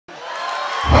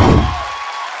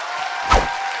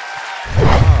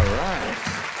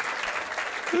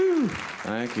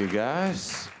Thank you,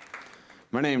 guys.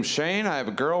 My name's Shane. I have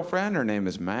a girlfriend. Her name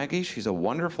is Maggie. She's a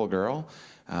wonderful girl.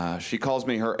 She calls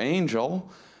me her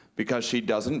angel because she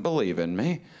doesn't believe in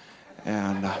me.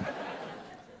 And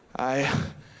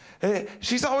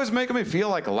she's always making me feel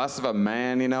like less of a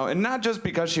man, you know, and not just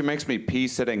because she makes me pee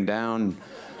sitting down,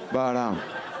 but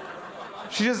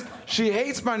she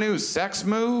hates my new sex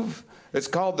move. It's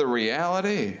called the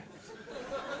reality.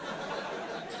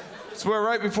 It's where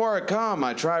right before I come,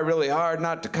 I try really hard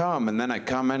not to come, and then I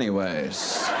come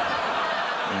anyways.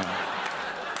 Yeah.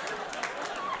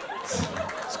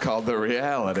 It's called the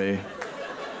reality.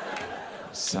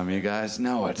 Some of you guys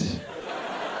know it.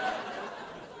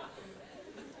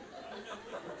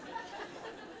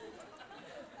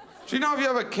 Do you know if you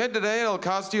have a kid today, it'll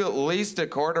cost you at least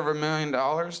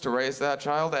 $250,000 to raise that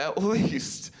child? At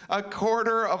least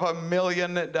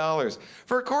 $250,000.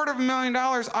 For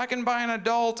 $250,000, I can buy an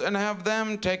adult and have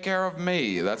them take care of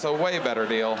me. That's a way better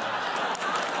deal.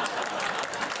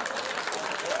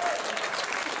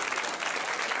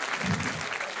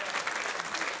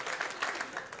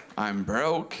 I'm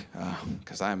broke,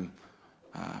 because I'm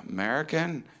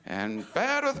American and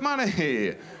bad with money.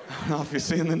 I don't know if you've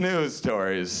seen the news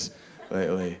stories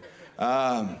lately.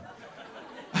 I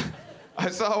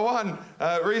saw one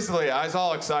recently. I was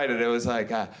all excited. It was like,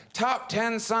 top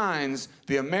 10 signs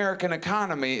the American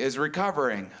economy is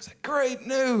recovering. I was like, great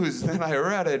news. Then I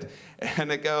read it,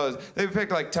 and it goes, they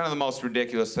picked like 10 of the most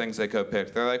ridiculous things they could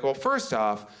pick. They're like, well, first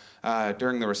off,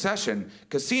 during the recession,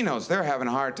 casinos, they're having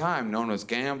a hard time. No one was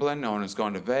gambling, no one was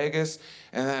going to Vegas.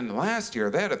 And then last year,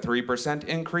 they had a 3%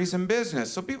 increase in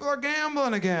business, so people are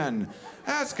gambling again.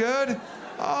 That's good.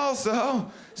 Also,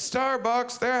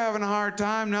 Starbucks, they're having a hard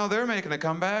time. Now they're making a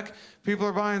comeback. People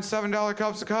are buying $7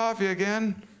 cups of coffee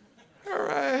again.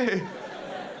 Hooray.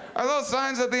 Are those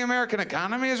signs that the American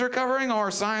economy is recovering,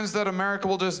 or signs that America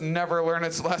will just never learn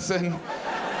its lesson,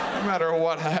 no matter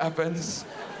what happens?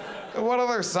 What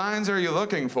other signs are you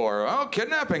looking for? Oh,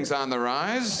 kidnapping's on the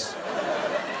rise,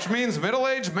 which means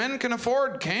middle-aged men can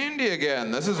afford candy again.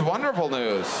 This is wonderful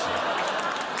news.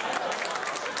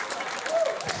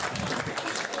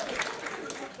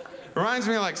 Reminds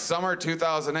me of like summer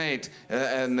 2008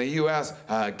 in the US,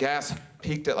 gas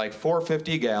peaked at like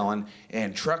 $4.50 a gallon,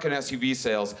 and truck and SUV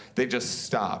sales, they just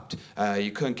stopped.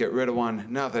 You couldn't get rid of one,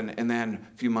 nothing. And then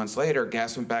a few months later,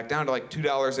 gas went back down to like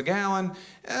 $2 a gallon,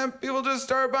 and people just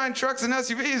started buying trucks and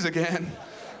SUVs again.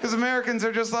 Because Americans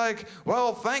are just like,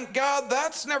 well, thank God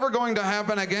that's never going to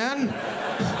happen again.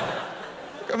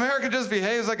 America just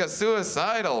behaves like a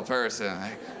suicidal person.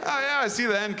 Like, oh yeah, I see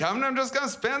the end coming. I'm just gonna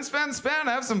spend,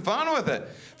 have some fun with it.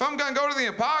 If I'm gonna go to the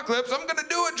apocalypse, I'm gonna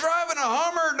do it driving a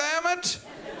Hummer, damn it.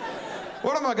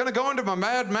 What am I gonna go into my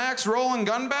Mad Max rolling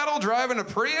gun battle driving a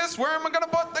Prius? Where am I gonna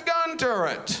put the gun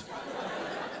turret?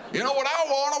 You know what I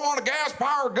want? I want a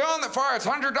gas-powered gun that fires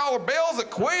 $100 bills at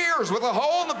queers with a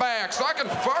hole in the back so I can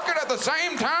fuck it at the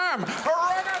same time.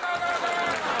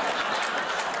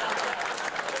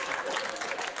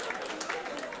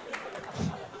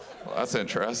 Well, that's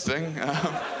interesting.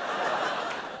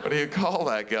 What do you call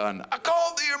that gun? I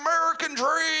call it the American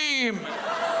Dream.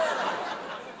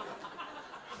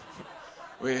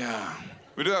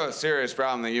 We do have a serious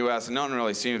problem in the U.S., and no one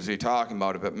really seems to be talking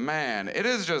about it, but man, it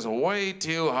is just way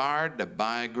too hard to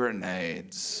buy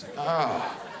grenades.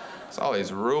 Oh, it's all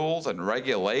these rules and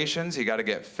regulations. You got to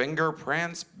get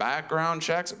fingerprints, background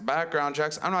checks. I'm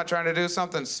not trying to do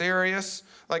something serious,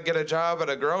 like get a job at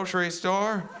a grocery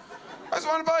store. I just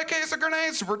want to buy a case of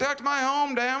grenades to protect my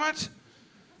home, damn it.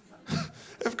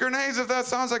 If that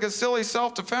sounds like a silly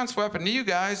self-defense weapon to you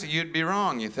guys, you'd be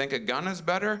wrong. You think a gun is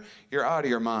better? You're out of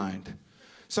your mind.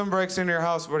 Someone breaks into your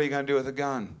house, what are you gonna do with a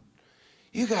gun?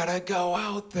 You gotta go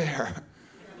out there.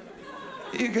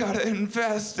 You gotta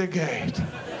investigate.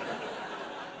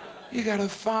 You gotta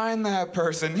find that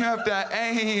person. You have to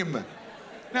aim.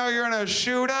 Now you're in a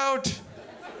shootout.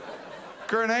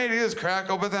 Grenade, you just crack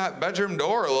open that bedroom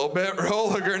door a little bit,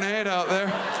 roll a grenade out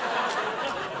there.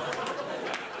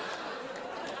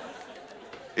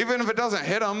 Even if it doesn't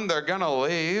hit them, they're gonna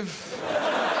leave.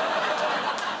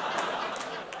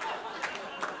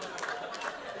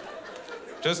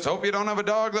 Just hope you don't have a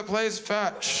dog that plays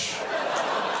fetch.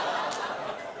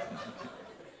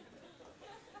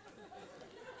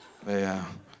 The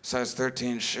size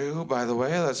 13 shoe, by the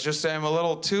way, let's just say I'm a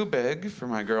little too big for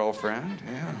my girlfriend,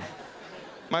 yeah.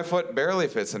 My foot barely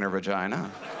fits in her vagina.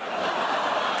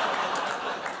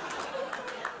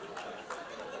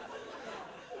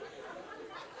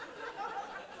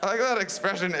 I like that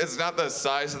expression, it's not the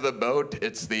size of the boat,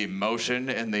 it's the motion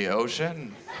in the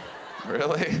ocean.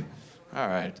 Really? All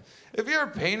right. If your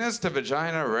penis to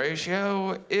vagina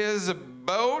ratio is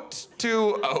boat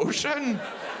to ocean,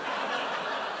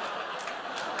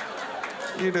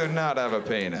 you do not have a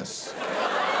penis.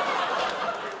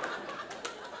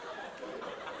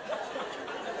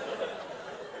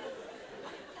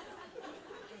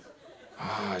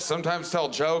 I sometimes tell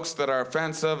jokes that are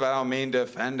offensive. I don't mean to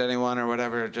offend anyone or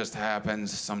whatever. It just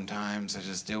happens sometimes. I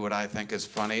just do what I think is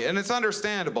funny. And it's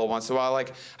understandable once in a while.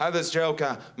 Like, I have this joke,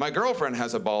 my girlfriend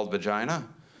has a bald vagina,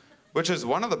 which is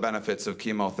one of the benefits of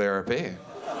chemotherapy.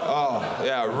 Oh,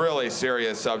 yeah, really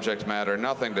serious subject matter.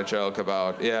 Nothing to joke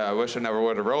about. Yeah, I wish I never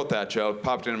would have wrote that joke.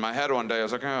 Popped into my head one day. I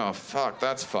was like, oh, fuck,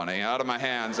 that's funny. Out of my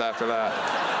hands after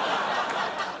that.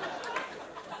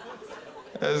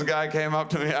 This guy came up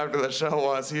to me after the show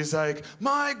once. He's like,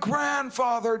 my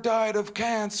grandfather died of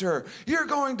cancer. You're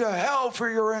going to hell for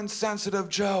your insensitive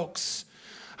jokes.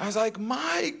 I was like,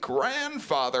 my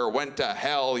grandfather went to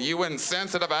hell, you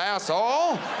insensitive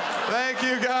asshole. Thank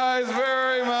you guys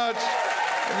very much.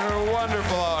 You're a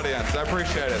wonderful audience. I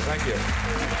appreciate it. Thank you.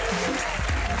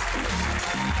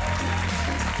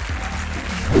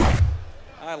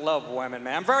 I love women,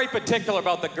 man. I'm very particular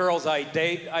about the girls I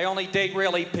date. I only date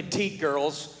really petite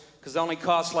girls, because it only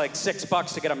costs like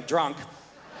 $6 to get them drunk.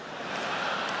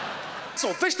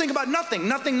 So fish think about nothing,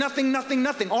 nothing, nothing, nothing,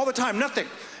 nothing, all the time, nothing.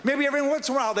 Maybe every once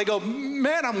in a while they go,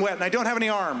 man, I'm wet and I don't have any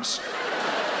arms.